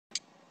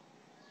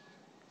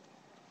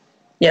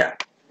Yeah.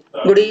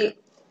 Good,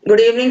 good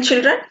evening,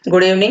 children.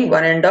 Good evening,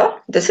 one and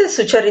all. This is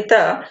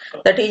Sucharita,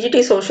 the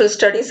TGT Social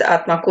Studies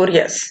Atma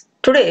Curious.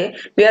 Today,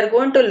 we are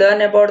going to learn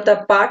about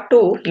the Part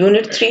 2,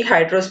 Unit 3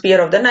 Hydrosphere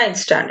of the ninth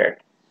standard.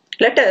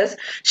 Let us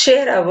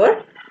share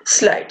our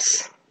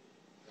slides.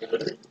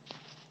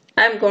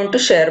 I am going to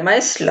share my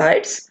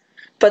slides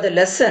for the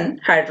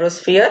lesson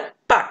Hydrosphere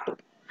Part 2.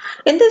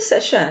 In this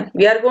session,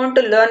 we are going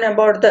to learn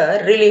about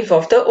the relief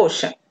of the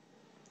ocean.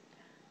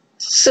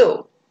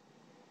 So,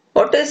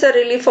 what is the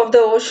relief of the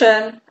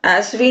ocean?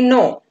 As we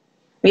know,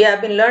 we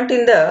have been learnt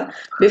in the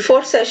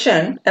before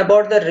session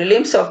about the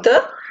reliefs of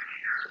the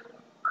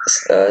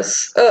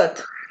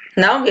earth.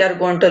 Now we are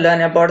going to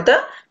learn about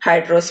the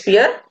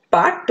hydrosphere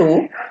part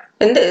 2.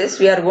 In this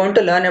we are going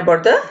to learn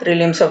about the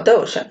reliefs of the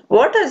ocean.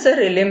 What does the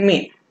relief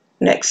mean?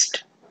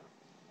 Next.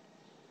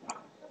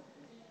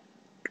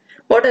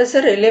 What does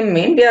the relief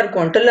mean? We are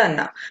going to learn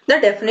now. The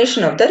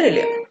definition of the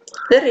relief.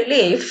 The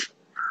relief,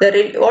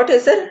 what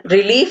is the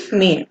relief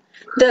mean?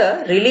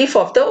 The relief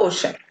of the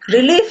ocean.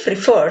 Relief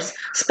refers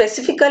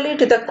specifically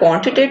to the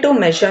quantitative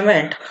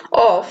measurement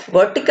of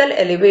vertical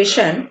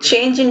elevation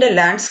change in the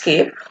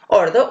landscape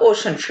or the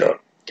ocean floor.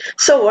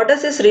 So what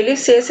does this relief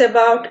says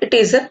about? It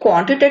is a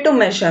quantitative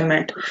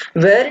measurement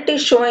where it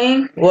is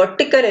showing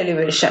vertical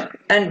elevation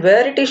and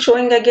where it is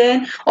showing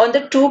again on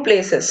the two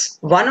places,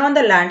 one on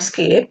the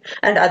landscape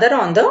and other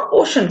on the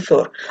ocean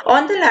floor.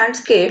 On the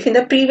landscape, in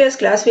the previous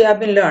class we have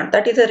been learned,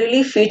 that is the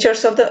relief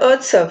features of the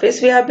earth's surface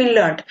we have been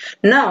learned.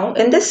 Now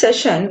in this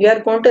session we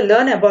are going to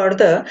learn about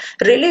the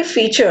relief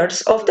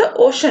features of the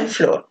ocean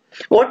floor.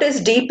 What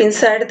is deep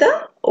inside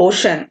the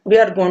ocean? We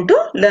are going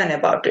to learn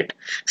about it.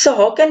 So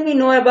how can we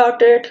know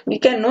about it? We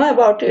can know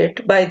about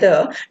it by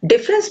the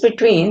difference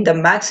between the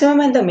maximum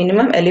and the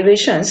minimum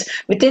elevations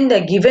within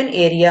the given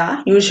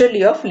area,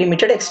 usually of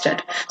limited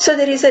extent. So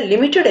there is a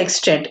limited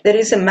extent, there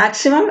is a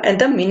maximum and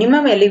the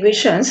minimum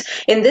elevations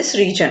in this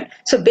region.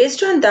 So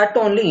based on that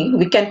only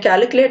we can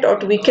calculate or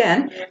we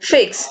can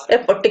fix a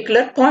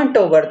particular point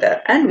over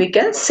there and we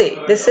can say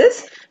this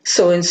is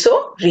so and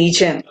so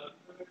region.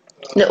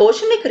 The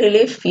oceanic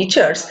relief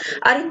features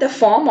are in the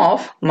form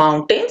of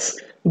mountains,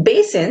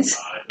 basins,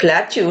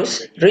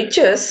 plateaus,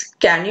 ridges,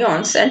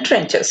 canyons and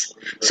trenches.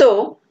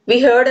 So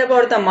we heard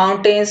about the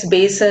mountains,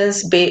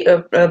 basins,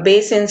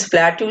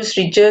 plateaus,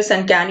 ridges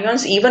and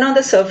canyons even on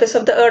the surface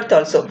of the earth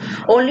also.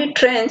 Only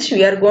trench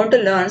we are going to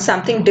learn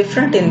something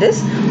different in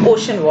this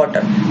ocean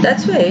water.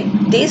 That's why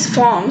these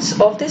forms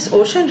of this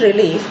ocean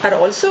relief are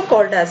also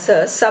called as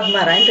a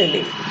submarine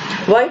relief.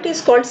 Why it is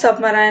called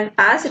submarine?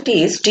 As it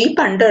is deep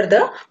under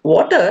the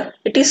water,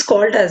 it is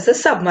called as the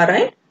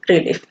submarine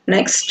relief.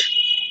 Next.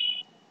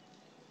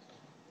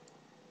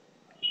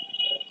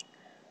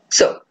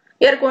 So,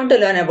 we are going to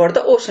learn about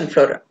the ocean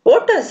floor.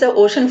 What does the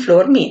ocean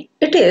floor mean?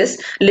 It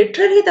is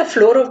literally the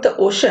floor of the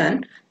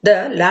ocean.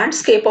 The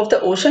landscape of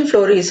the ocean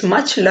floor is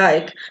much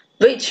like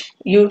which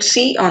you'd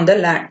see on the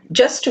land,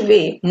 just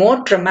way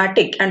more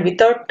dramatic and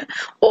without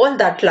all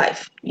that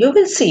life. You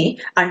will see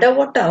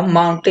underwater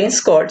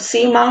mountains called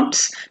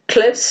seamounts,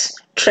 cliffs,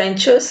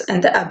 trenches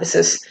and the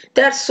abysses.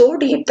 They are so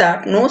deep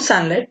that no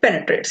sunlight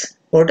penetrates.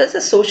 What does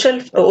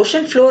the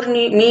ocean floor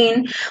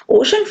mean?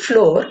 Ocean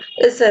floor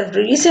is a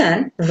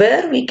region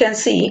where we can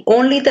see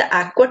only the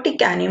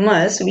aquatic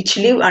animals which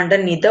live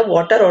underneath the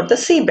water or the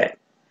seabed.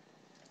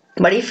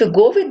 But if you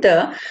go with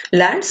the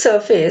land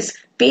surface,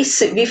 we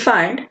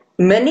find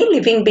many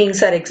living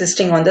beings are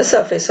existing on the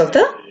surface of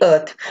the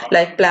earth,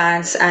 like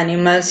plants,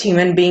 animals,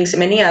 human beings,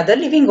 many other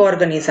living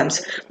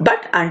organisms.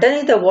 But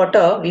underneath the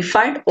water, we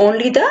find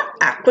only the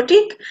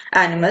aquatic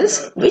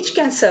animals which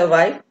can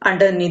survive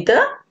underneath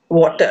the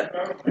water.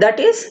 That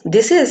is,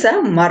 this is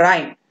a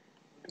marine.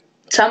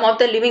 Some of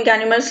the living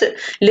animals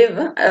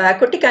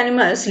aquatic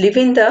animals live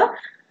in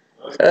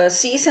the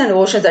seas and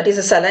oceans, that is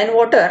the saline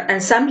water,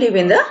 and some live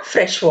in the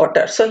fresh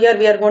water. So here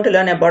we are going to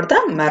learn about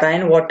the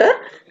marine water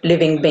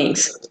living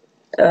beings.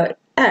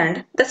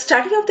 And the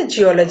study of the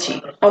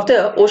geology of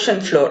the ocean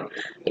floor.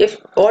 If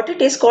what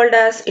it is called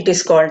as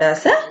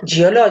a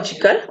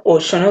geological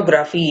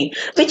oceanography,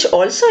 which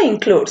also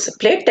includes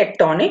plate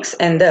tectonics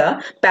and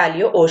the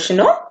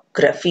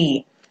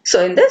paleoceanography.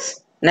 So in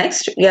this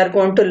next we are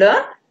going to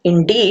learn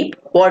in deep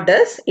what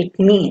does it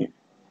mean.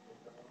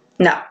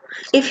 Now,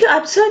 if you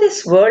observe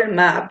this world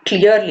map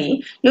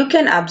clearly, you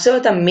can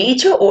observe the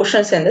major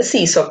oceans and the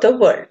seas of the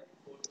world.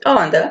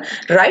 On the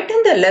right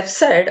and the left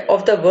side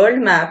of the world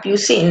map, you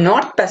see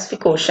North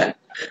Pacific Ocean.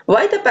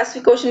 Why the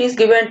Pacific Ocean is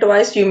given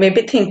twice, you may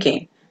be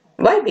thinking.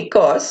 Why?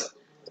 Because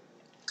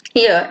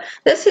here,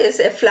 this is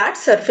a flat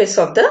surface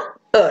of the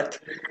earth.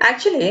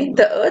 Actually,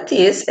 the earth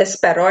is a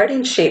spheroid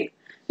in shape.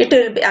 It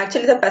will be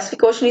actually the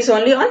Pacific Ocean is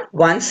only on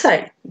one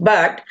side,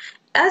 but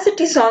as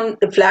it is on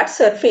the flat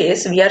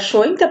surface, we are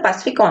showing the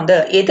Pacific on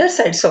the either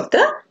sides of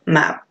the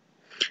map.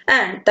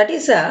 And that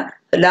is the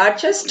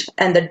largest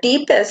and the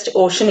deepest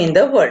ocean in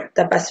the world.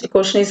 The Pacific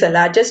Ocean is the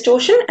largest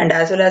ocean and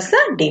as well as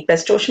the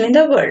deepest ocean in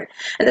the world.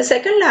 And the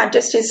second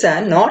largest is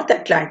the North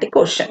Atlantic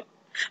Ocean,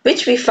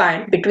 which we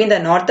find between the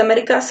North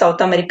America, South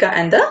America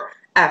and the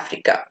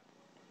Africa.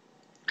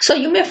 So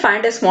you may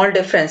find a small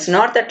difference,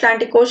 North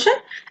Atlantic Ocean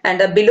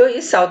and the below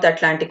is South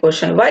Atlantic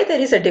Ocean. Why there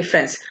is a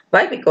difference?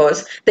 Why?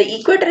 Because the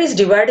equator is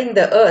dividing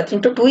the earth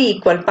into two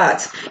equal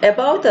parts.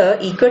 Above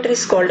the equator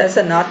is called as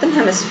the northern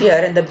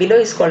hemisphere and the below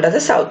is called as the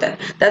southern.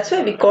 That's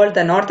why we call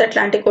the North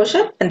Atlantic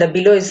Ocean and the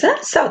below is the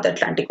South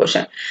Atlantic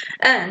Ocean.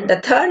 And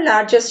the third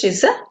largest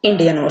is the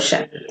Indian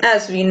Ocean.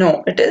 As we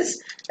know, it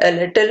is a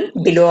little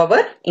below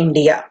our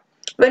India.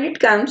 When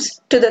it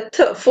comes to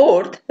the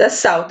fourth, the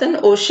Southern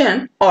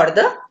Ocean or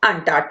the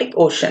Antarctic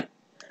Ocean.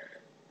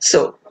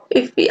 So,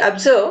 if we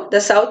observe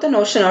the Southern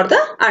Ocean or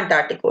the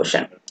Antarctic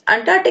Ocean.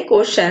 Antarctic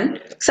Ocean,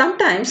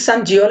 sometimes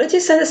some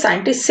geologists and the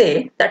scientists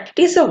say that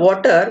it is a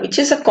water which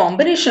is a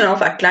combination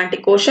of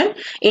Atlantic Ocean,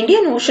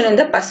 Indian Ocean and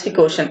the Pacific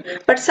Ocean.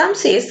 But some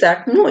says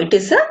that no, it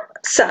is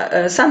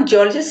some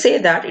geologists say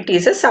that it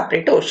is a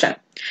separate ocean.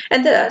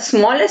 And the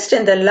smallest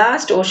and the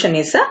last ocean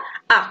is the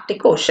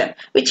Arctic Ocean,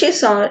 which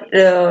is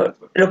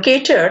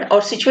located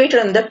or situated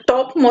on the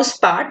topmost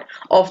part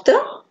of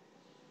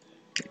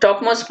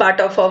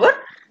our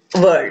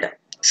world.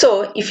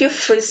 So if you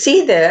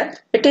see there,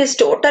 it is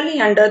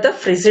totally under the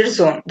frigid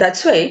zone.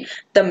 That's why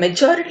the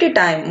majority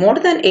time, more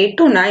than 8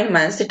 to 9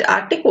 months, the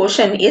Arctic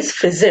Ocean is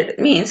frigid.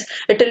 Means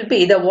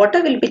the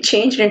water will be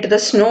changed into the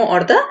snow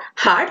or the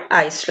hard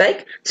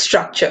ice-like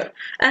structure.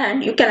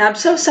 And you can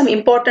observe some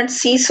important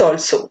seas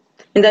also.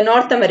 In the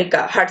North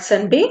America,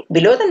 Hudson Bay,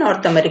 below the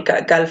North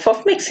America, Gulf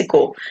of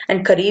Mexico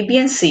and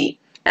Caribbean Sea.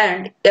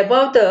 And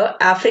above the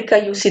Africa,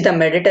 you see the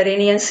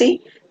Mediterranean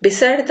Sea.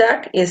 Beside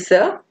that is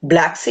the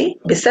Black Sea.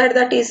 Beside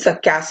that is the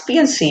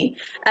Caspian Sea.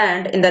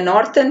 And in the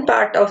northern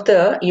part of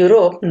the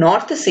Europe,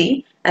 North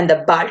Sea and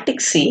the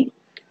Baltic Sea.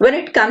 When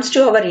it comes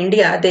to our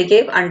India, they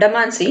gave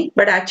Andaman Sea,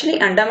 but actually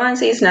Andaman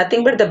Sea is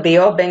nothing but the Bay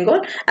of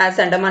Bengal, as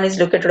Andaman is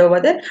located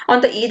over there.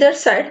 On the either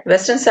side,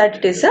 western side,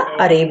 it is the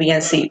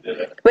Arabian Sea.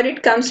 When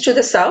it comes to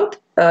the south,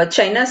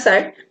 China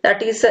side,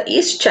 that is the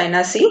East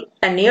China Sea,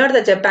 and near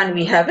the Japan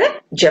we have a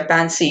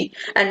Japan Sea,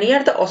 and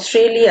near the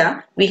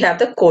Australia we have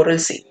the Coral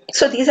Sea.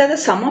 So these are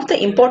some of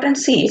the important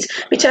seas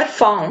which are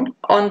found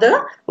on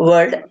the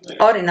world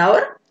or in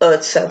our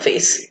Earth's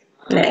surface.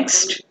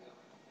 Next.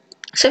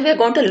 So we are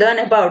going to learn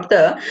about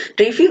the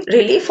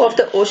relief of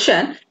the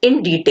ocean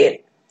in detail.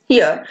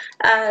 Here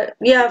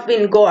we have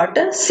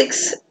got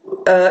 6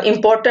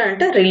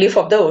 important relief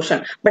of the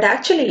ocean, but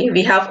actually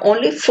we have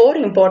only 4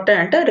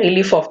 important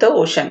relief of the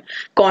ocean: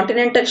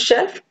 continental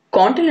shelf,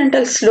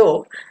 continental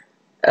slope,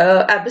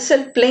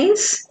 abyssal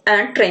plains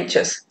and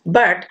trenches.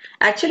 But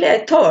actually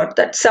I thought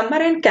that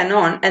submarine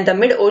canyon and the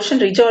mid-ocean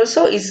ridge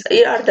also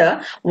are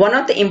the one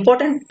of the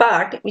important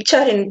part which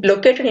are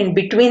located in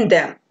between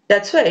them.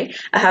 That's why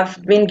I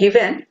have been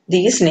given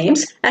these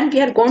names, and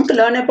we are going to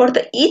learn about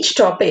each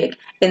topic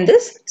in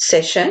this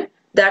session,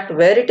 that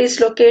where it is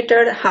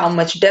located, how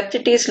much depth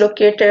it is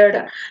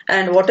located,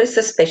 and what is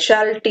the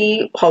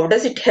specialty, how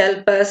does it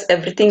help us,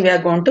 everything we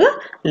are going to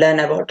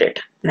learn about it.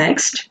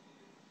 Next.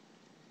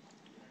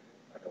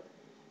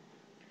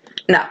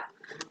 Now,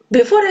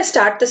 before I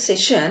start the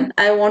session,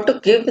 I want to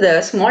give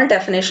the small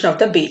definition of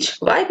the beach.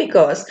 Why?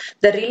 Because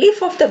the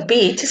relief of the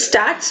beach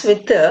starts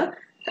with the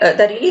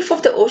relief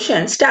of the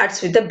ocean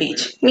starts with the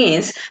beach.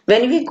 Means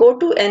when we go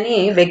to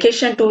any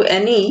vacation to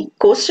any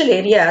coastal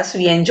areas,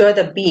 we enjoy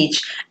the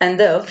beach and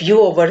the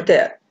view over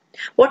there.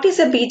 What is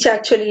a beach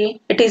actually?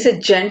 It is a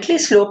gently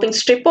sloping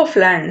strip of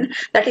land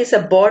that is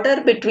a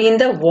border between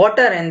the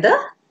water and the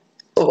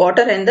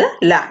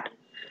land.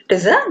 It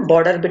is a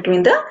border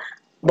between the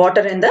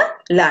water and the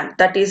land.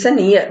 That is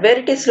near where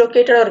it is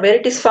located or where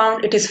it is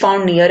found. It is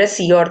found near a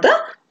sea or the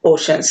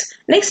oceans.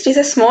 Next is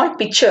a small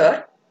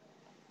picture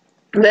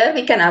where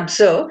we can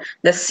observe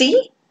the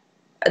sea,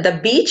 the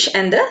beach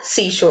and the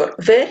seashore.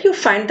 Where you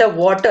find the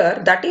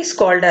water, that is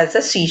called as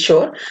the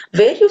seashore.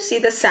 Where you see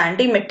the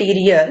sandy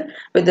material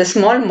with the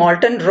small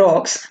molten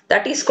rocks,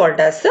 that is called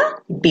as the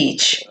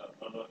beach.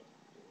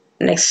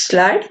 Next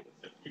slide.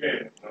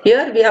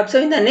 Here we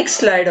observe in the next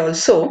slide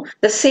also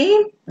the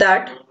same,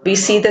 that we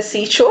see the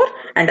seashore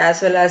and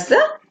as well as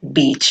the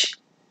beach.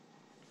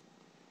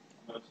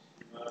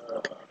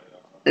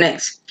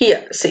 Next,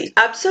 here see,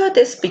 observe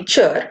this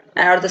picture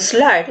or the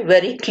slide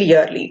very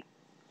clearly.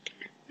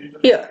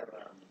 Here,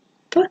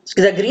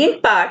 the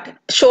green part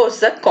shows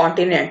the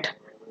continent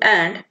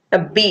and a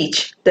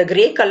beach. The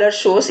grey color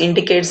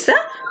indicates the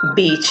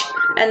beach,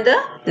 and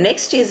the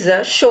next is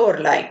the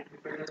shoreline.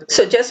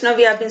 So just now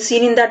we have been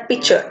seen in that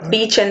picture,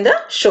 beach and the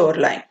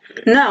shoreline.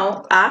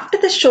 Now after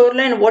the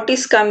shoreline, what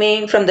is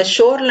coming from the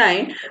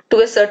shoreline to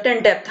a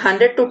certain depth,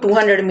 100 to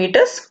 200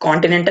 meters,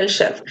 continental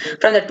shelf.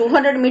 From the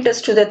 200 meters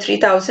to the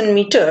 3000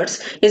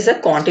 meters is the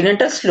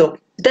continental slope.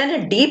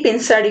 Then deep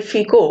inside if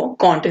we go,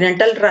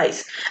 continental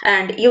rise.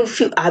 And if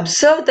you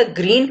observe the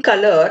green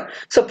color,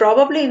 so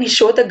probably we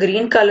show the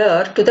green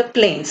color to the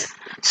plains.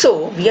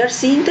 So we are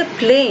seeing the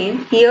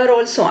plain here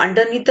also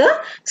underneath the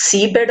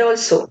seabed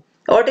also.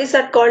 What is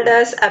that called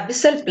as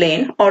abyssal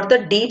plain or the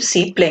deep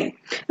sea plain?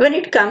 When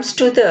it comes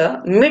to the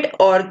mid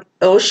or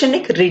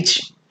oceanic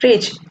ridge,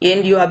 ridge,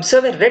 and you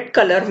observe a red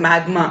color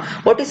magma.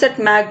 What is that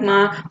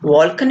magma?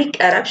 Volcanic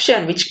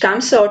eruption which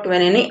comes out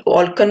when any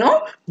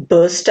volcano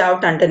bursts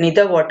out underneath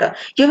the water.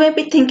 You may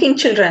be thinking,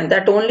 children,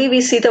 that only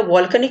we see the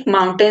volcanic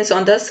mountains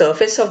on the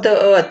surface of the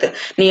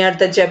earth near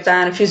the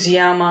Japan,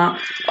 Fujiyama,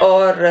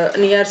 or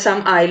near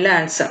some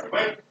islands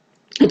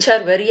which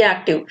are very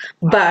active,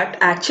 but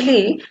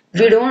actually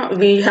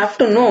we have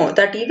to know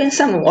that even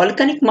some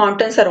volcanic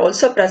mountains are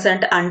also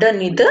present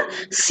underneath the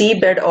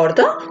seabed or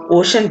the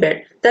ocean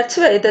bed. That's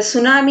why the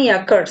tsunami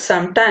occurs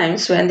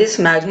sometimes when this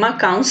magma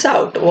comes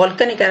out,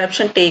 volcanic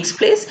eruption takes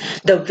place,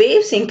 the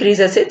waves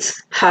increases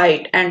its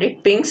height and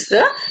it brings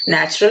the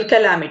natural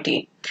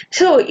calamity.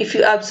 So if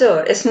you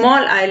observe, a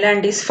small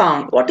island is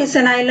found. What is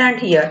an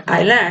island here?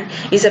 Island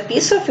is a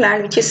piece of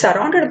land which is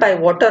surrounded by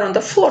water on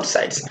the four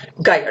sides.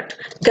 Guyot.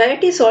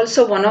 Guyot is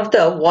also one of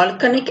the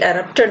volcanic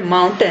erupted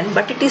mountain,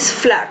 but it is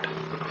flat.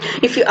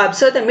 If you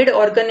observe the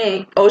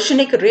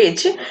mid-oceanic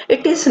ridge,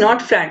 it is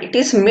not flat. It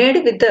is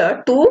made with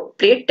the two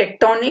plate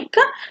tectonic.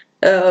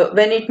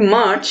 When it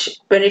merge,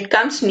 when it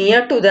comes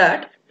near to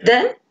that,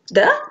 then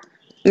the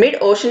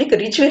mid-oceanic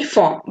ridge will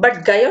form.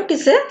 But Guyot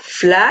is a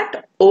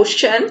flat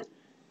ocean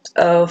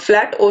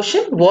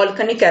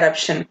volcanic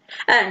eruption.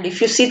 And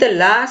if you see the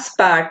last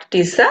part, it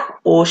is the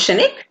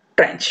oceanic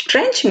trench.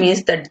 Trench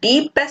means the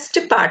deepest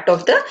part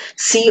of the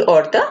sea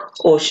or the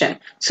ocean.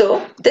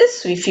 So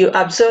this, if you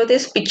observe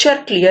this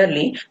picture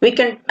clearly, we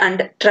can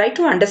try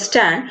to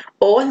understand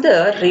all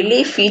the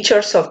relief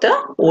features of the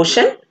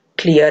ocean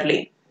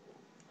clearly.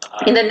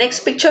 In the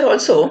next picture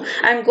also,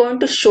 I am going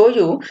to show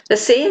you the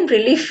same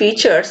relief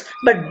features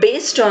but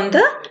based on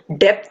the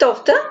depth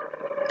of the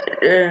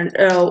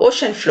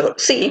ocean floor.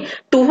 See,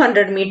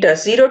 200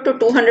 meters, 0 to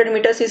 200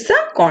 meters is the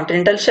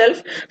continental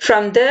shelf.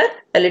 From there,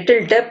 a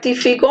little depth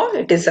if we go,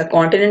 it is a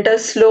continental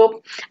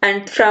slope,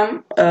 and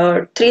from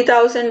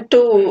 3000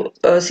 to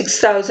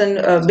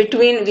 6000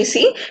 between we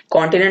see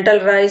continental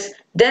rise,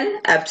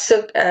 then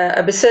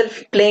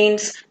abyssal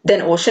plains,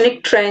 then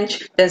oceanic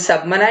trench, then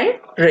submarine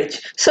ridge.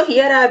 So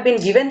here I have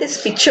been given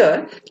this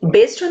picture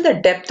based on the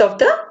depth of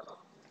the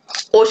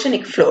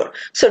oceanic floor.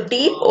 So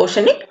deep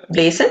oceanic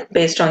basin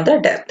based on the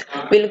depth.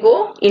 We'll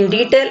go in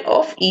detail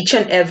of each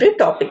and every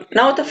topic.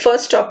 Now the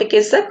first topic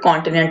is the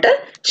continental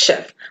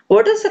shelf.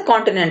 What does the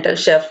continental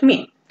shelf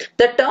mean?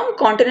 The term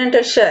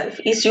continental shelf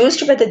is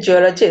used by the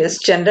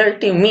geologists generally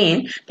to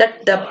mean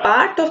that the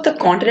part of the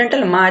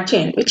continental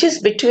margin which is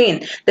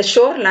between the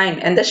shoreline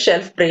and the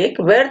shelf break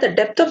where the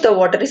depth of the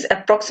water is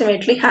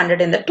approximately 100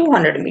 and the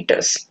 200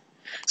 meters.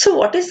 So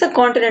what is the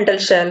continental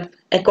shelf?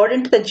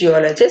 According to the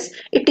geologists,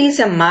 it is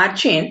a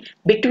margin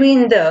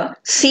between the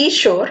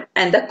seashore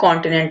and the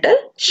continental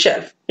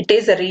shelf. It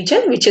is a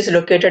region which is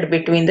located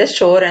between the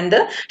shore and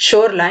the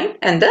shoreline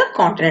and the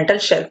continental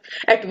shelf.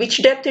 At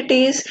which depth it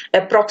is?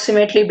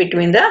 Approximately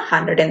between the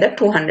 100 and the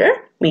 200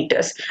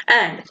 meters.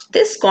 And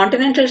this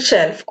continental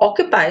shelf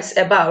occupies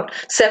about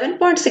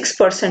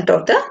 7.6%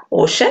 of the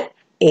ocean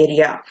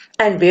area.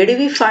 And where do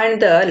we find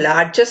the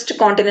largest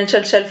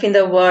continental shelf in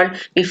the world?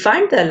 We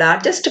find the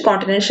largest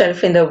continental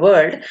shelf in the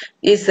world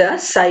is the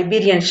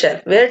Siberian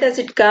shelf. Where does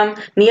it come?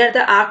 Near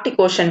the Arctic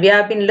Ocean. We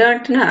have been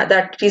learnt now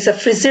that it is a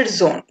frigid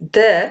zone.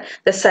 There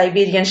the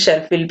Siberian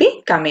shelf will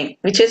be coming,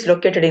 which is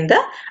located in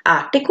the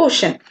Arctic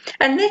Ocean.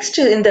 And next,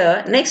 in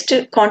the next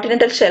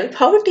continental shelf,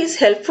 how it is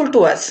helpful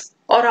to us,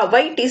 or why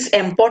it is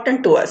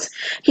important to us.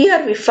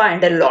 Here we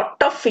find a lot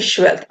of fish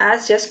wealth.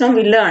 As just now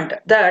we learned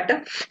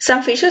that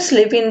some fishes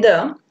live in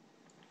the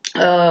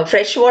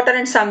fresh water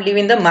and some live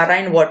in the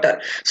marine water.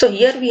 So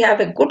here we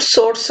have a good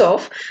source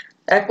of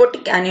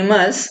aquatic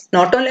animals,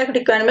 not only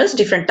aquatic animals,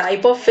 different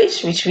type of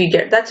fish which we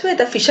get. That's why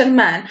the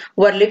fishermen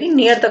who are living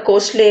near the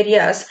coastal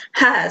areas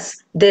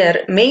has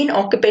their main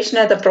occupation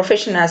as the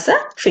profession as a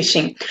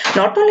fishing.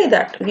 Not only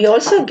that, we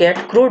also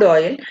get crude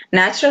oil,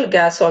 natural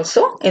gas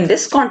also in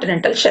this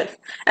continental shelf.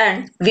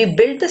 And we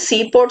build the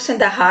seaports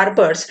and the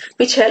harbors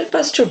which help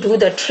us to do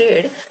the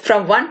trade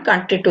from one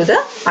country to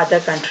the other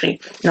country.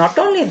 Not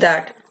only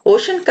that,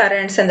 ocean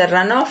currents and the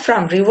runoff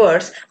from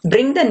rivers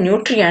bring the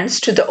nutrients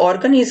to the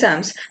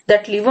organisms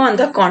that live on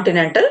the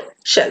continental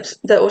shelves.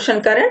 The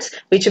ocean currents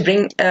which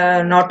bring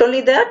not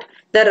only that,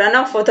 the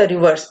runoff of the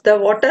rivers, the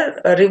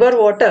river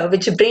water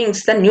which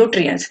brings the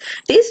nutrients.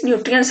 These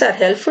nutrients are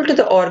helpful to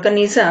the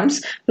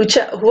organisms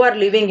who are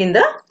living in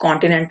the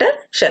continental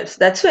shelves.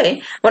 That's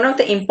why one of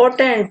the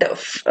important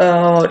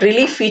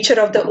relief feature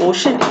of the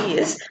ocean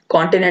is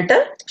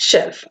continental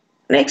shelf.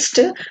 Next,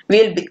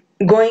 we'll be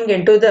going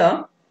into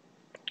the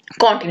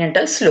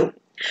continental slope.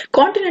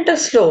 Continental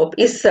slope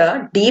is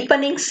the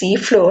deepening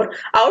seafloor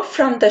out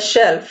from the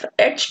shelf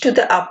edge to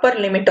the upper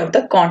limit of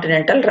the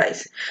continental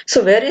rise.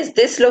 So where is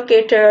this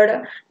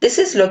located? This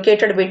is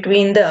located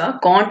between the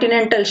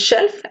continental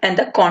shelf and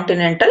the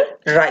continental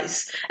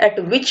rise.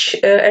 At which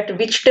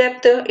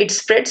depth it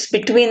spreads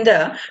between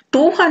the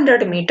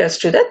 200 meters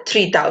to the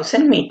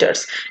 3000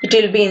 meters. It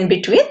will be in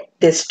between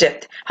this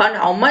depth. And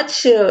how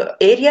much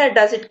area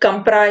does it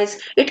comprise?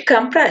 It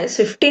comprises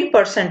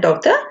 15%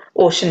 of the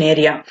ocean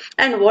area.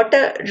 And what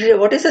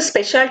is the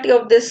specialty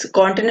of this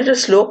continental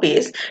slope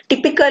is,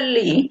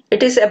 typically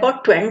it is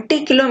about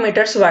 20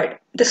 kilometers wide.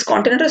 This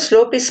continental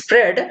slope is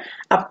spread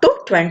up to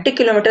 20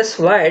 kilometers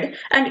wide,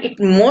 and it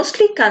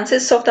mostly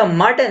consists of the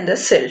mud and the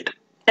silt,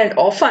 and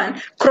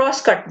often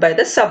cross-cut by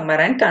the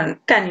submarine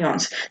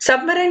canyons.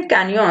 Submarine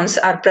canyons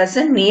are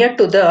present near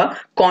to the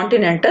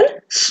continental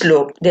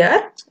slope.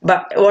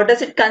 But what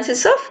does it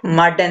consist of?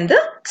 Mud and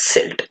the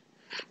silt.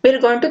 We'll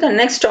go on to the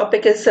next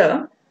topic is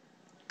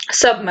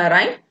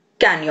submarine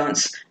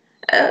canyons.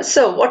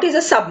 So what is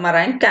a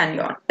submarine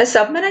canyon? A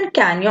submarine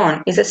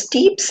canyon is a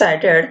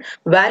steep-sided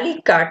valley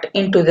cut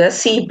into the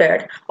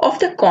seabed of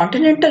the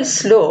continental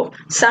slope,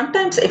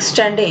 sometimes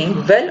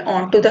extending well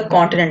onto the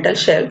continental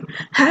shelf,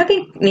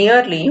 having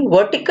nearly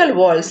vertical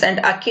walls and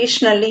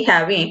occasionally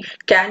having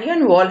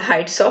canyon wall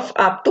heights of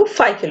up to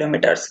 5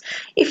 kilometers.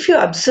 If you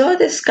observe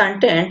this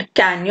content,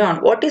 canyon,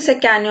 what is a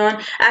canyon?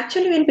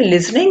 Actually, we'll be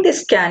listening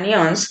these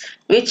canyons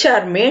which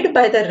are made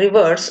by the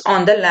rivers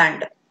on the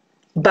land.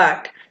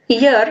 But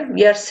here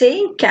we are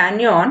saying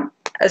canyon,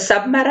 a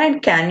submarine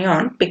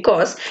canyon,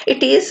 because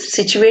it is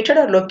situated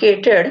or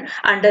located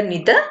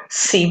underneath the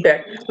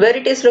seabed, where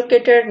it is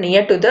located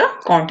near to the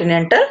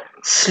continental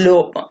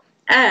slope.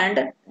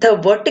 And the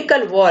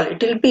vertical wall,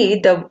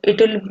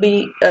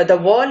 the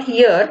wall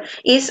here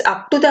is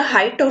up to the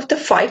height of the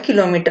 5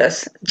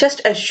 kilometers.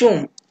 Just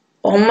assume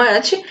how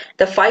much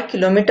the 5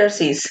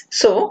 kilometers is.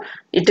 So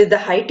the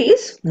height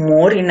is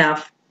more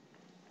enough.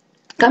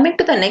 Coming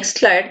to the next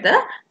slide, the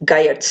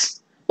guyets.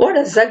 What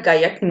does the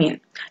guyet mean?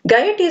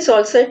 Guyet is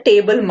also a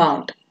table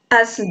mount.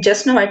 As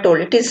just now I told,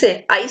 it is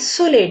a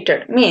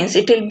isolated, means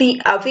it will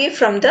be away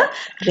from the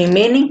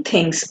remaining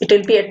things. It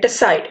will be at the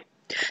side.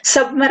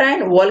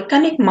 Submarine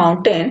volcanic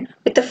mountain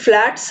with a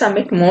flat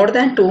summit more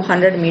than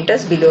 200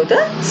 meters below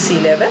the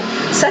sea level.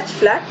 Such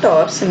flat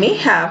tops may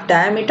have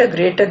diameter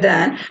greater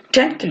than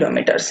 10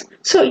 kilometers.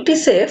 So it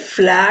is a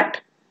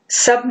flat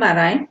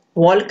submarine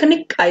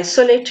volcanic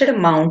isolated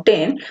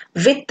mountain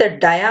with the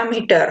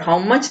diameter. How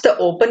much the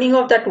opening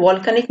of that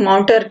volcanic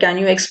mountain can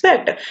you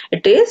expect?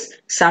 It is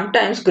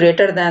sometimes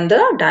greater than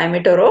the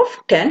diameter of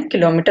 10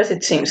 kilometers,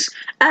 it seems.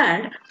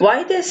 And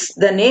why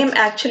the name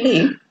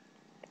actually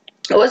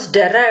was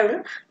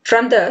derived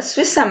from the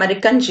Swiss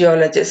American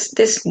geologist.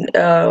 This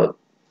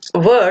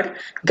word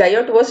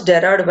Guyot was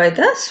derived by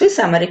the Swiss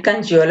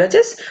American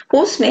geologist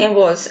whose name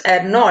was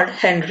Arnold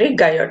Henry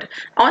Guyot.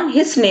 On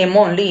his name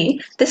only,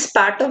 this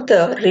part of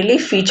the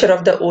relief feature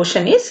of the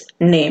ocean is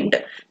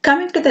named.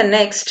 Coming to the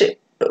next,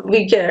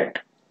 we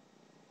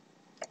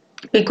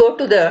go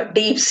to the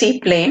deep sea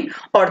plain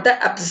or the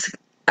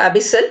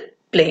abyssal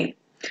plain.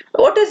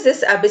 What is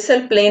this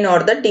abyssal plain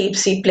or the deep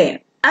sea plain?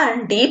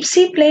 And deep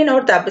sea plain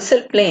or the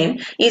abyssal plain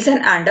is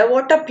an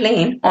underwater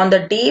plain on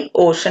the deep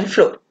ocean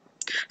floor.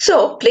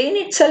 So plain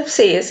itself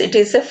says it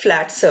is a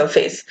flat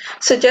surface.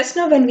 So just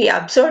now when we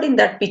observed in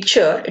that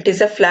picture, it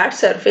is a flat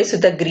surface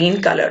with a green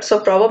color. So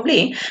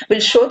probably we'll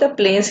show the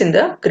plains in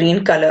the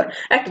green color.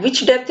 At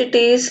which depth it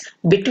is?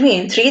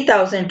 Between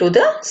 3000 to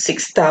the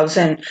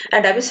 6000.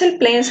 And abyssal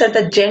plains are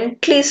the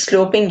gently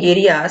sloping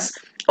areas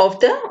of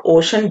the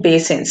ocean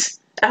basins.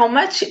 How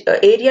much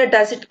area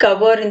does it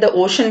cover in the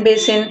ocean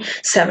basin?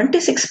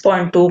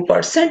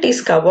 76.2%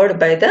 is covered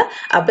by the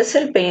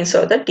abyssal plains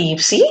or the deep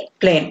sea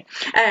plain.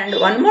 And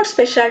one more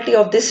specialty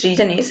of this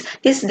region is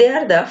they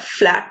are the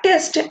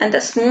flattest and the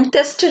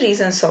smoothest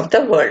regions of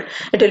the world.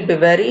 It will be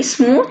very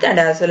smooth and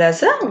as well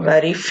as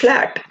very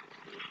flat.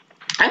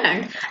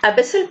 And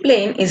abyssal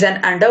plain is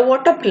an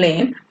underwater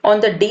plain on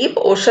the deep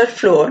ocean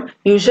floor,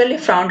 usually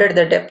found at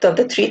the depth of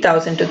the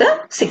 3000 to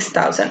the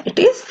 6000. It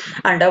is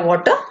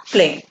underwater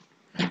plain.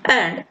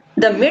 And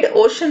the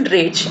mid-ocean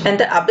ridge and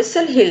the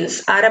abyssal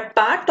hills are a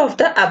part of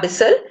the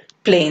abyssal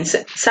plains.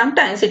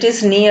 Sometimes it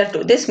is near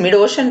to this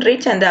mid-ocean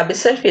ridge and the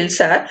abyssal hills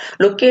are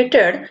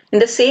located in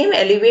the same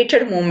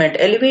elevated movement.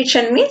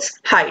 Elevation means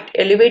height,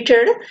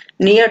 elevated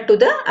near to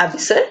the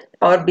abyssal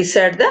or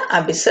beside the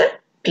abyssal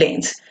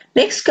plains.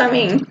 Next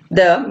coming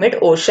the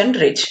mid-ocean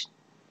ridge.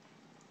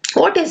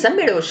 What is the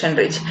mid-ocean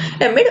ridge?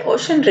 A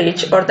mid-ocean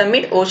ridge or the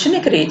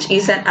mid-oceanic ridge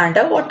is an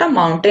underwater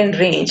mountain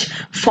range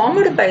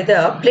formed by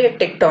the plate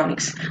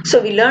tectonics. So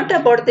we learnt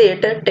about the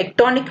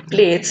tectonic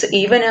plates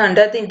even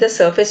under the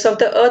surface of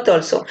the earth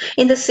also.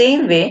 In the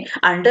same way,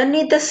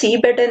 underneath the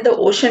seabed and the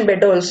ocean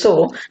bed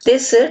also,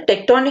 these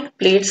tectonic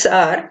plates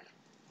are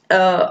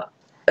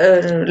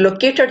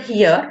located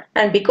here,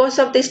 and because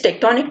of these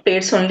tectonic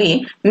plates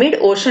only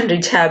mid-ocean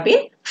ridge have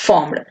been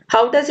formed.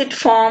 How does it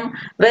form?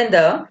 When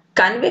the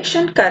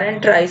convection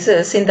current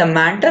rises in the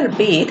mantle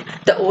beneath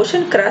the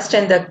ocean crust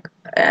and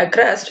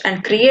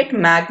create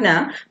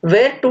magma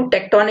where two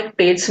tectonic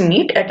plates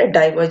meet at a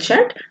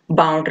divergent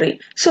boundary.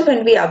 So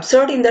when we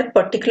observed in that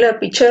particular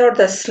picture or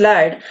the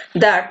slide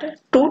that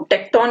two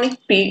tectonic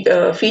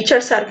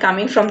features are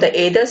coming from the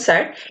either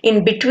side,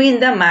 in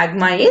between the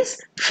magma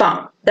is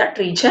found. That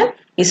region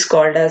is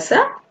called as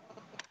a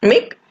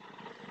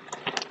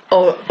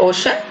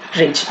ocean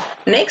ridge.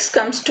 Next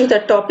comes to the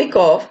topic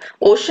of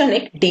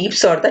oceanic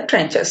deeps or the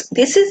trenches.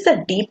 This is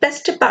the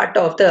deepest part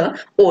of the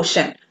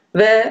ocean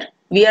where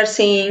we are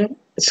seeing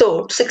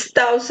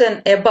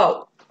 6,000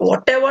 above.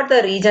 Whatever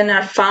the region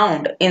are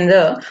found in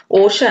the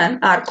ocean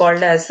are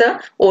called as the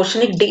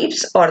oceanic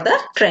deeps or the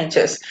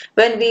trenches.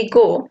 When we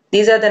go,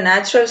 these are the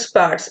natural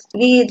spots.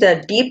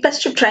 The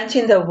deepest trench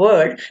in the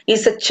world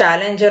is the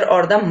Challenger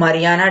or the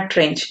Mariana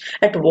Trench.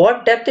 At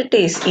what depth it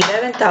is?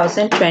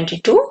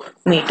 11,022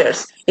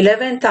 meters.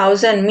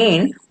 11,000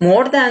 mean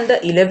more than the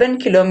 11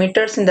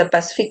 kilometers in the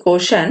Pacific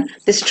Ocean.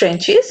 This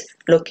trench is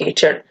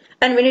located.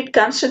 And when it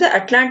comes to the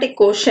Atlantic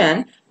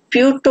Ocean,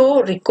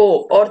 Puerto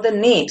Rico or the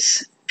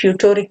Neves.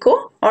 Puerto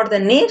Rico or the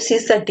Neves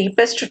is the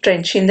deepest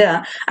trench in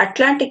the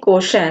Atlantic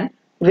Ocean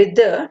with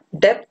the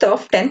depth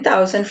of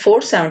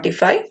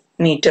 10,475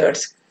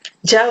 meters.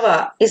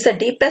 Java is the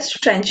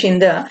deepest trench in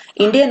the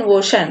Indian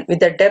Ocean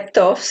with a depth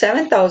of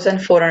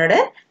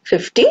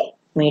 7,450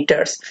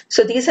 meters.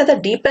 So these are the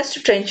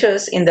deepest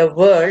trenches in the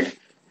world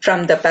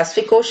from the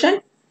Pacific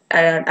Ocean,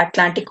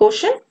 Atlantic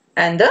Ocean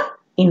and the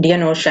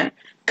Indian Ocean.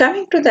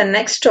 Coming to the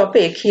next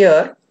topic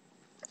here,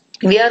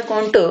 we are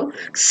going to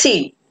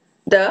see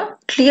the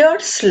clear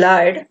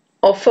slide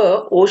of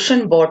a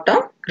ocean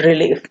bottom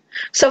relief.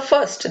 So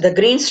first the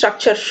green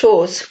structure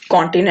shows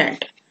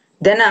continent,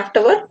 then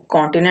afterward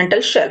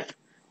continental shelf,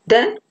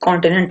 then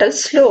continental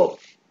slope,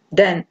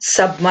 then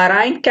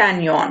submarine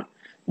canyon,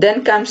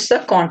 then comes the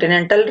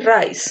continental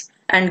rise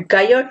and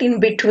Guyot in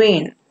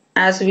between.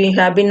 As we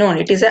have been known,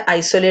 it is an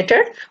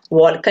isolated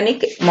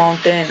volcanic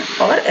mountain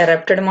or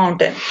erupted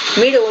mountain,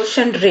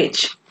 mid-ocean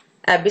ridge,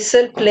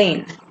 abyssal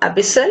plain,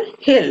 abyssal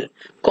hill,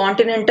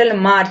 continental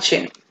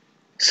margin.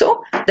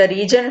 So the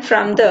region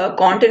from the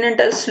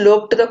continental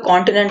slope to the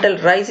continental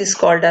rise is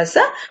called as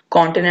the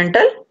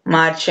continental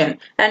margin,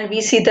 and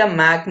we see the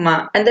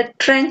magma and the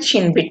trench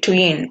in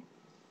between.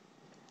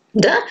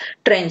 The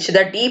trench,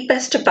 the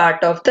deepest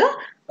part of the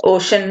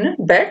ocean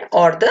bed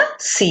or the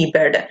sea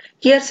bed.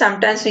 Here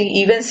sometimes we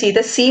even see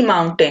the sea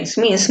mountains,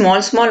 means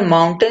small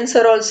mountains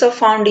are also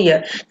found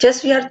here.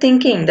 Just we are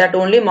thinking that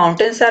only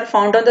mountains are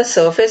found on the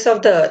surface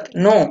of the earth.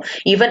 No,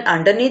 even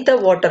underneath the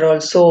water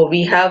also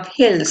we have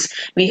hills,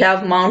 we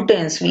have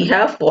mountains, we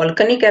have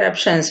volcanic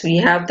eruptions, we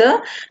have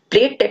the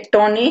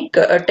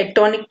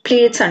tectonic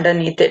plates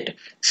underneath it.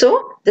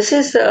 So this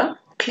is the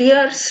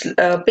clear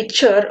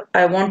picture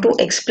I want to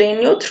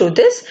explain you through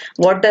this.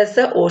 What does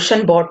the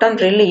ocean bottom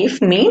relief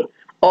mean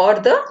or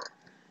the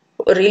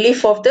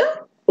relief of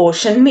the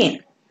ocean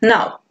mean?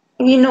 Now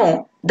we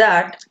know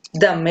that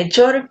the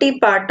majority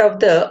part of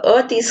the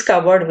earth is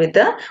covered with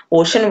the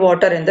ocean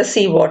water and the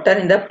sea water.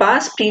 In the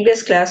past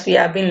previous class we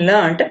have been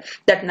learnt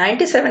that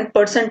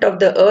 97% of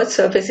the earth's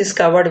surface is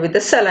covered with the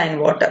saline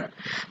water.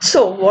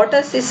 So what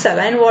does this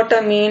saline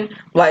water mean?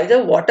 Why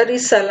the water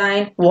is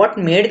saline? What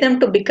made them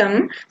to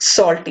become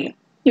salty?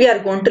 We are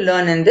going to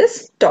learn in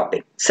this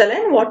topic.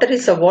 Saline water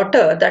is a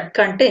water that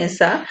contains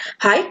a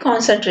high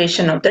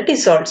concentration of the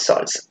dissolved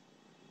salts.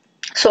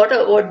 Sort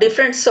of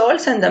different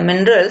salts and the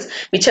minerals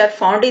which are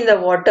found in the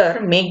water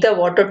make the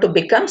water to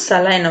become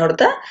saline or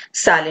the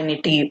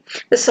salinity.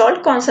 The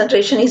salt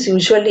concentration is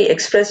usually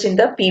expressed in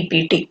the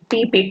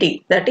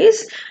PPT, that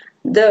is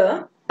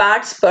the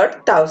parts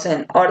per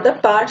thousand or the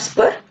parts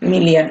per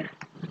million.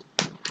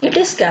 It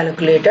is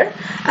calculated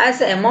as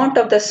the amount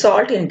of the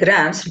salt in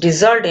grams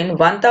dissolved in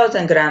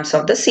 1000 grams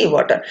of the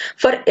seawater.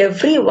 For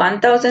every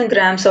 1000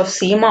 grams of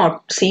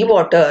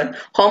seawater,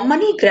 how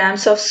many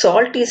grams of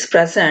salt is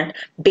present?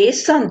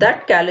 Based on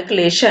that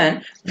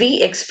calculation,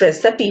 we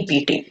express the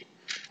PPT.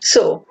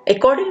 So,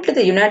 according to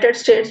the United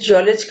States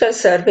Geological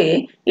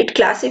Survey, it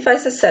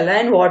classifies the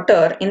saline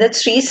water in the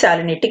 3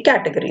 salinity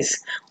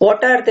categories.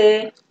 What are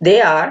they?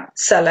 They are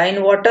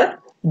saline water,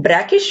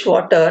 brackish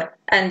water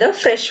and the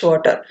fresh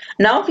water.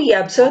 Now we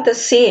observe the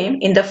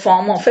same in the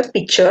form of a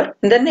picture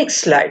in the next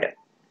slide.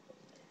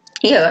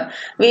 Here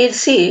we will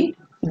see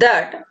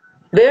that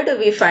where do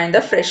we find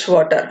the fresh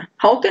water?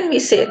 How can we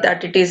say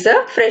that it is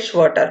the fresh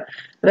water?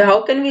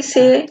 How can we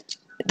say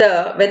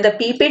when the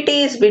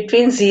PPT is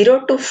between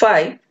 0 to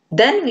 5,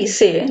 then we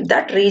say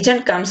that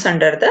region comes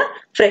under the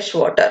fresh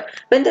water.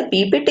 When the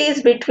PPT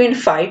is between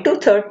 5 to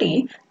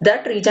 30,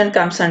 that region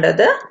comes under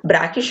the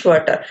brackish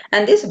water.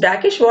 And this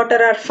brackish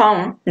water are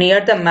found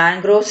near the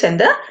mangroves and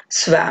the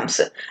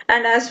swamps.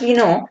 And as we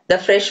know, the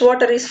fresh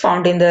water is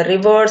found in the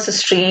rivers,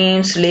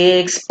 streams,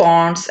 lakes,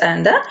 ponds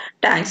and the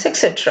tanks,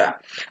 etc.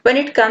 When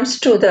it comes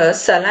to the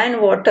saline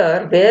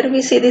water, where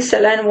we see the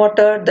saline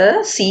water,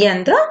 the sea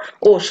and the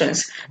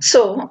oceans.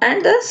 So,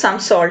 and some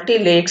salty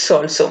lakes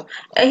also.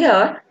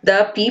 Here,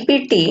 the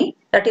PPT,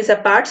 that is the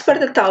parts per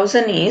the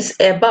thousand, is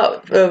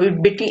above,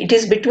 it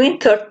is between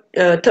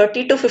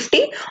 30 to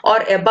 50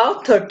 or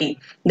above 30.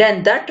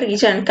 Then that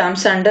region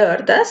comes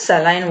under the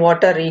saline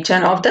water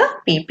region of the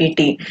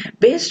PPT.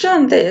 Based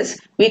on this,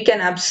 we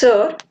can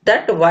observe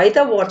that why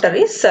the water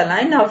is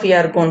saline. Now we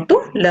are going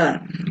to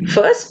learn.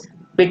 First,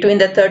 between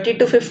the 30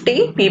 to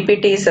 50,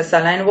 PPT is the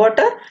saline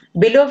water.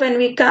 Below when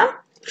we come,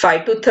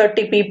 5 to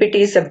 30 ppt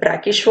is the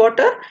brackish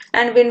water,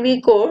 and when we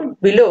go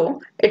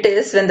below, it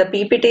is when the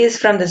ppt is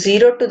from the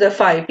 0 to the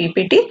 5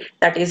 ppt,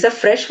 that is the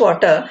fresh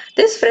water.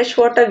 This fresh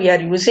water we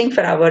are using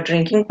for our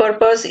drinking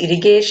purpose,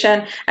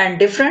 irrigation and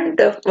different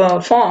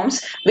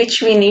forms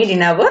which we need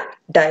in our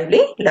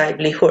daily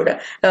livelihood.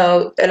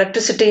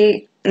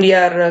 Electricity, we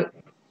are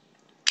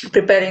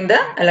preparing the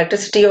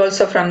electricity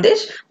also from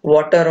this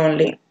water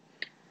only.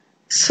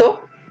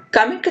 So,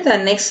 coming to the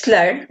next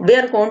slide, we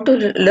are going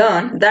to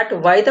learn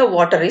that why the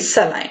water is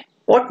saline,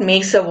 what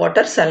makes the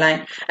water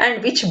saline,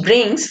 and which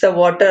brings the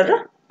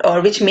water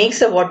or which makes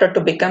the water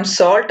to become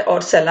salt or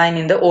saline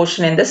in the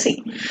ocean and the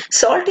sea.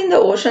 Salt in the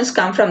oceans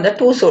come from the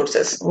two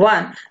sources.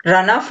 One,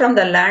 runoff from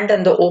the land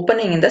and the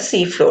opening in the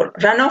sea floor.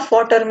 Runoff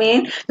water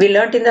means, we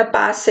learnt in the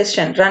past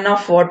session,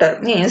 runoff water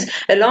means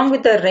along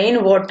with the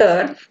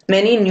rainwater,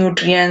 many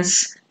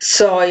nutrients,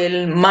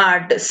 soil,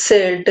 mud,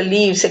 silt,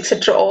 leaves,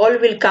 etc. all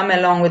will come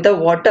along with the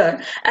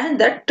water, and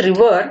that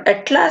river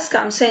at last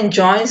comes and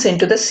joins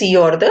into the sea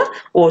or the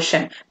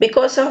ocean.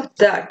 Because of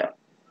that,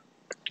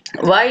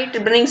 why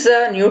it brings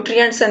the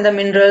nutrients and the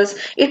minerals,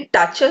 it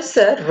touches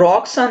the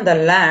rocks on the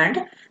land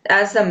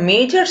as the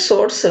major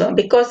source,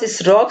 because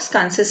these rocks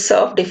consists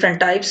of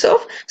different types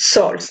of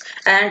salts,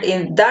 and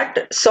in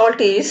that salt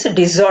is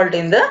dissolved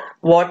in the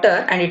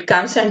water and it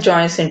comes and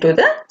joins into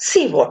the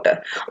sea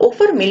water.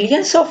 Over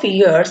millions of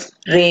years,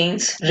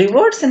 rains,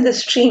 rivers and the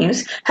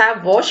streams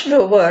have washed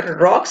over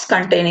rocks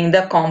containing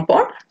the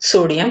compound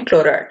sodium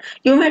chloride.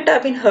 You might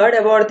have been heard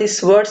about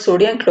this word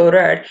sodium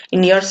chloride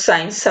in your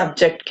science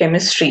subject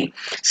chemistry.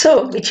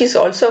 So, which is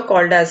also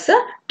called as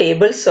the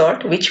table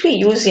salt, which we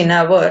use in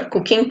our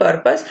cooking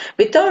purpose.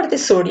 Without the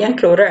sodium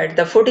chloride,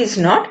 the food is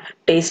not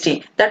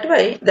tasty. That's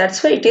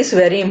why it is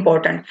very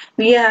important.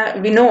 We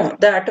know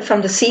that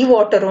from the sea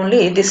water only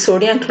this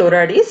sodium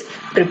chloride is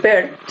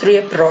prepared through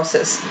a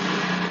process.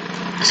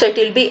 So it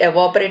will be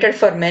evaporated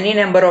for many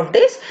number of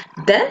days,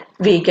 then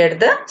we get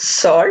the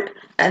salt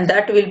and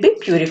that will be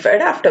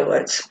purified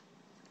afterwards.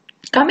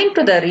 Coming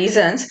to the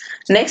reasons,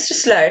 next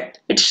slide,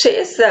 it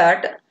says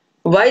that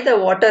why the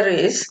water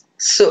is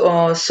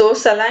so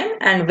saline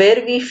and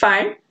where we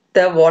find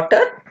the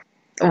water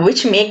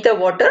which make the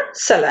water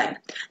saline.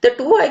 The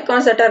two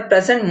icons that are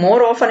present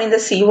more often in the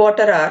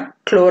seawater are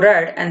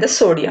chloride and the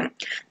sodium.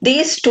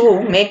 These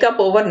two make up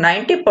over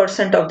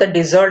 90% of the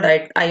dissolved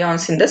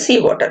ions in the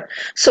seawater.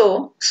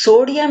 So,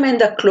 sodium and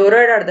the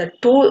chloride are the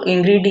two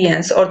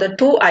ingredients or the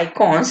two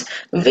icons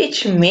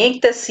which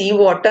make the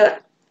seawater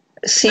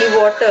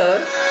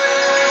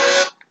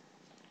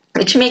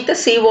which make the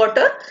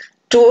seawater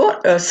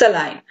to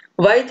saline.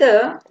 Why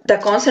the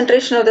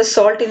concentration of the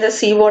salt in the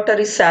seawater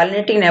is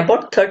salinity in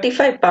about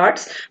 35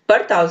 parts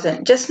per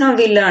thousand. Just now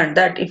we learned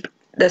that if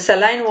the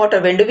saline water,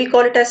 when do we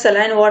call it as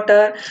saline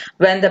water?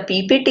 When the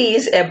ppt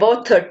is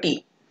above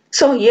 30.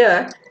 So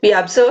here we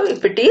observe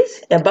if it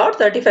is about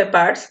 35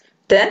 parts,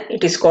 then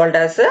it is called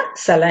as a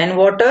saline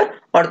water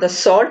or the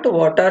salt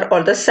water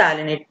or the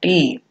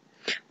salinity.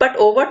 But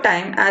over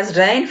time, as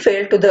rain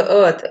fell to the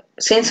earth,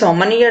 since how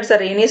many years the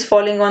rain is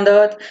falling on the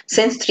earth?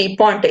 Since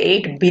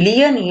 3.8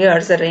 billion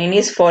years the rain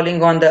is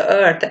falling on the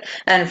earth,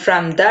 and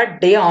from that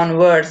day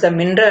onwards the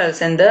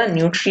minerals and the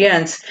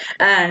nutrients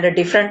and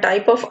different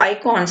type of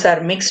icons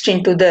are mixed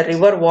into the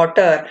river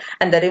water,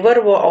 and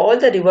all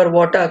the river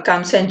water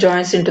comes and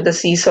joins into the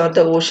seas or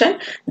the ocean.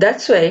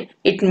 That's why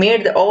it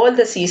made all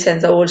the seas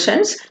and the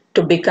oceans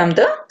to become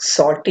the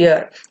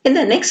saltier. In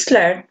the next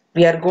slide,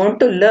 we are going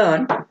to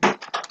learn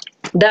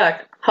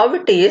that how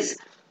it is,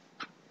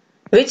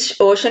 which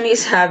ocean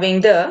is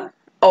having the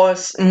or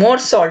more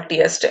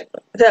saltiest.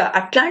 The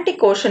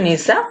Atlantic Ocean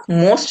is the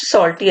most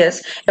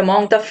saltiest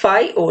among the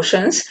 5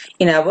 oceans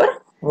in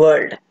our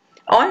world.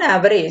 On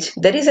average,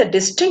 there is a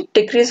distinct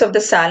decrease of the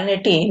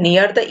salinity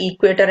near the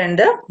equator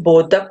and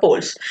both the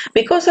poles.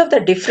 Because of the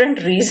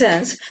different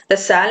reasons, the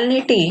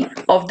salinity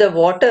of the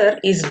water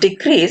is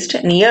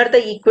decreased near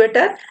the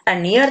equator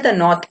and near the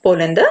North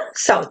Pole and the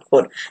South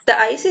Pole. The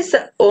ice is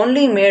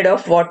only made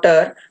of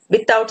water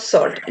without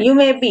salt. You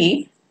may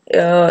be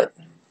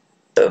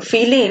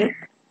feeling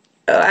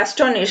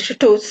astonished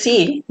to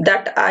see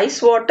that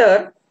ice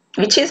water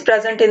which is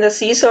present in the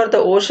seas or the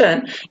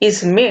ocean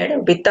is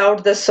made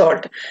without the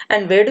salt.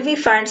 And where do we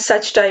find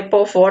such type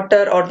of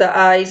water or the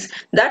ice?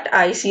 That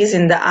ice is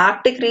in the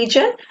Arctic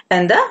region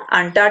and the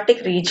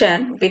Antarctic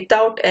region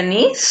without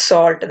any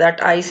salt.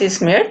 That ice is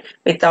made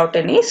without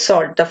any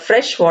salt. The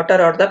fresh water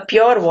or the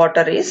pure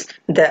water is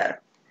there.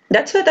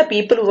 That's why the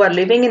people who are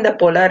living in the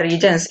polar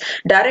regions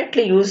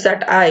directly use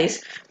that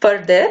ice for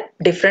their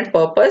different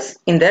purpose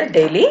in their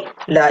daily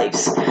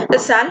lives. The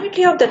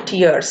salinity of the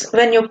tears.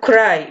 When you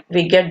cry,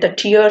 we get the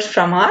tears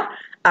from our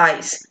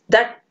eyes.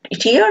 That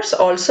tears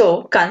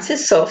also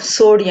consists of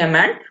sodium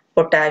and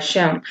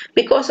potassium.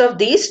 Because of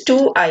these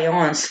two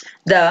ions,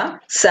 the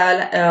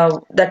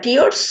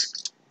tears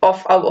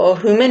of our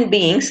human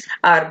beings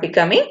are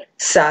becoming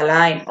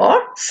saline or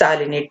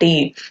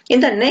salinity. In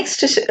the next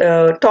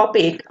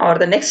topic or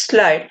the next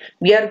slide,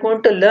 we are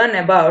going to learn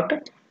about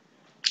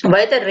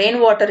why the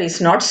rainwater is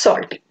not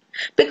salty.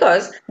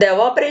 because the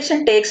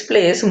evaporation takes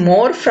place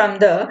more from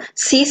the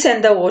seas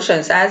and the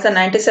oceans, as the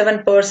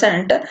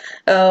 97%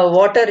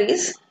 water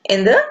is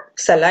in the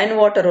saline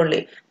water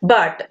only.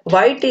 But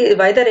why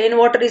the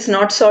rainwater is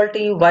not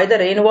salty, why the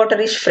rainwater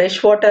is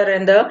fresh water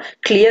and the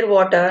clear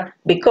water?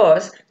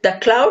 Because the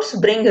clouds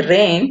bring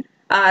rain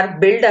are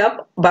built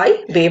up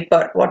by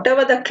vapor.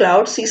 Whatever the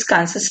clouds is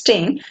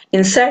consisting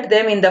inside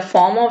them in the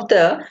form of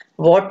the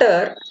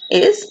water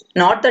is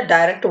not the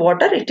direct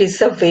water, it is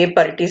a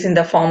vapor, it is in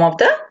the form of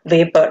the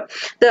vapor.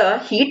 The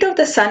heat of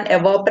the sun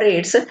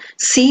evaporates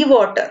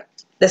seawater.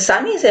 The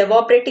sun is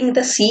evaporating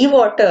the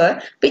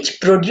seawater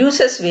which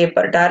produces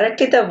vapor.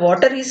 Directly the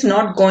water is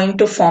not going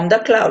to form the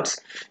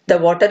clouds. The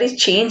water is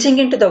changing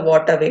into the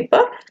water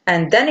vapor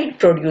and then it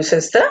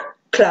produces the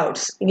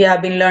clouds. We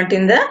have been learnt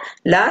in the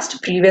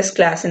last previous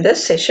class in the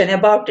session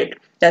about it.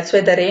 That's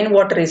why the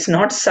rainwater is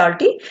not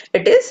salty,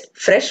 it is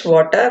fresh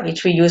water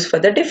which we use for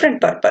the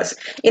different purpose.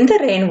 In the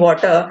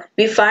rainwater,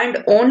 we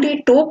find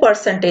only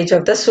 2%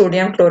 of the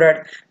sodium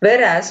chloride,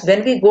 whereas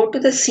when we go to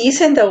the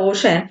seas and the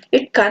ocean,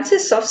 it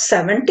consists of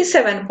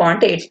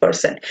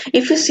 77.8%.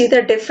 If you see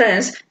the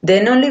difference,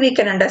 then only we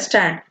can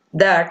understand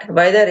that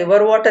why the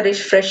river water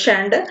is fresh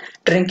and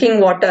drinking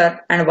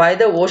water and why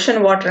the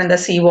ocean water and the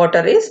sea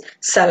water is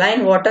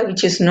saline water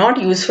which is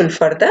not useful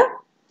for the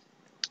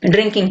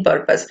drinking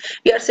purpose.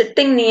 We are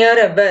sitting near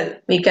a well,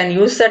 we can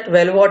use that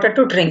well water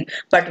to drink,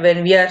 but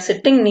when we are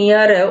sitting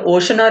near a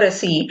ocean or a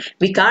sea,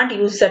 we can't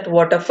use that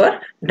water for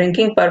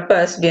drinking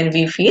purpose when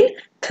we feel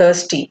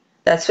thirsty.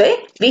 That's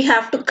why we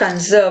have to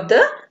conserve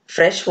the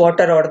fresh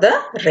water or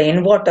the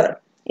rainwater.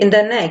 In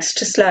the next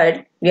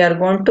slide, we are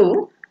going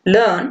to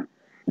learn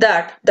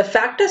that the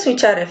factors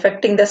which are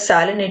affecting the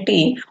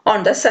salinity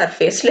on the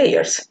surface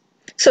layers.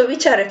 So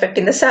which are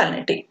affecting the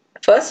salinity?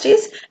 First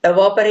is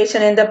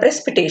evaporation in the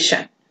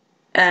precipitation.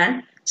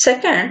 And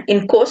second,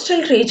 in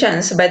coastal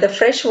regions by the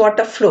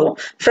freshwater flow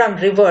from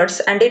rivers,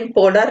 and in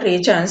polar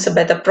regions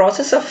by the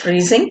process of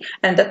freezing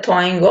and the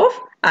thawing of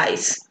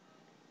ice.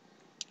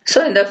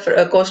 So in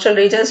the coastal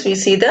regions we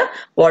see the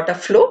water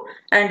flow,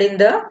 and in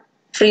the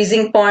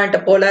freezing point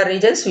polar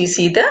regions we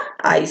see the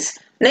ice.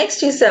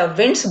 Next is the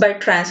winds by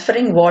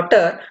transferring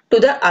water to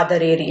the other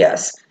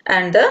areas,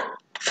 and the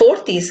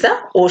fourth is the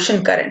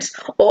ocean currents.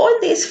 All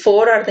these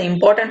four are the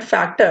important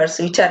factors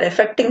which are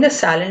affecting the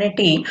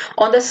salinity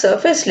on the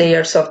surface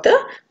layers of the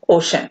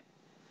ocean.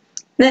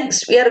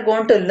 Next, we are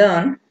going to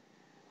learn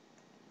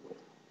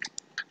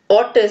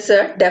what is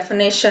a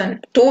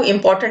definition, two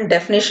important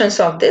definitions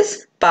of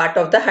this part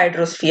of the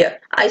hydrosphere.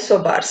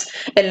 Isobars,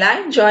 a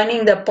line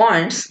joining the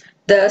points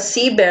the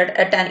seabed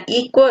at an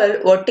equal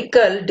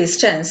vertical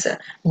distance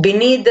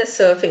beneath the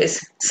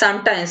surface,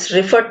 sometimes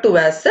referred to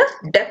as the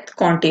depth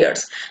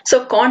contours.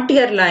 So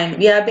contour line,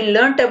 we have been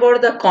learnt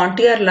about the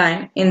contour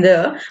line in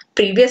the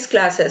previous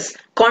classes.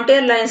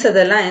 Contour lines are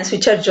the lines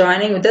which are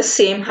joining with the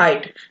same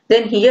height.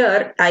 Then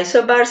here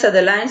isobars are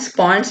the lines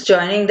points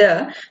joining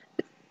the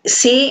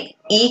same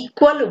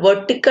equal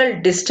vertical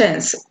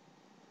distance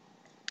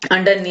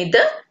underneath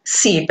the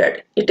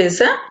seabed. It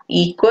is a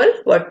equal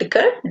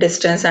vertical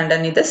distance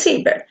underneath the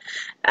seabed.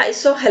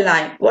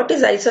 Isohaline. What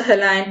is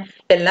isohaline?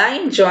 A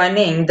line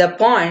joining the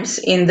points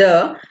in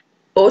the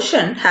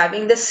ocean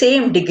having the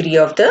same degree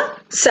of the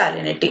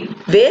salinity.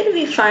 Where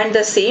we find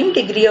the same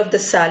degree of the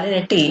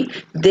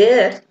salinity,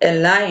 there a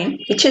line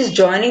which is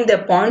joining the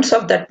points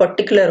of that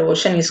particular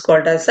ocean is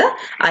called as a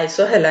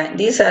isohaline.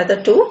 These are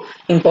the two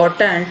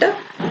important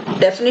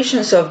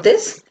definitions of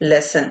this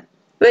lesson.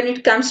 When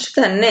it comes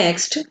to the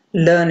next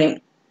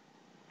learning,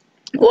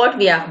 what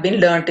we have been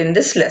learnt in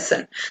this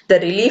lesson: the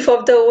relief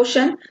of the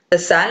ocean, the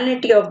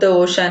salinity of the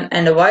ocean,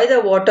 and why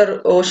the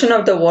ocean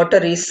of the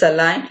water is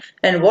saline,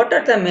 and what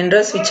are the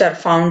minerals which are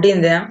found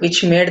in them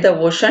which made the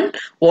ocean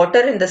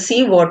water in the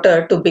sea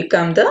water to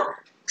become the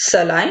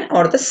saline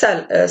or the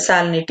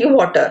salinity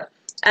water,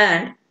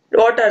 and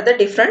what are the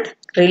different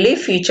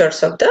relief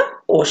features of the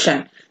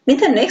ocean. In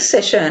the next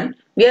session,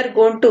 we are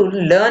going to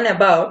learn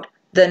about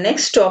the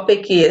next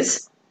topic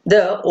is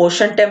the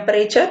ocean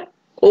temperature,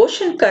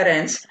 ocean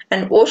currents,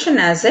 and ocean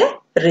as a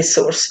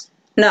resource.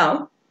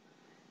 Now,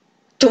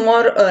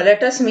 tomorrow,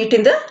 let us meet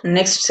in the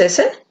next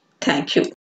session. Thank you.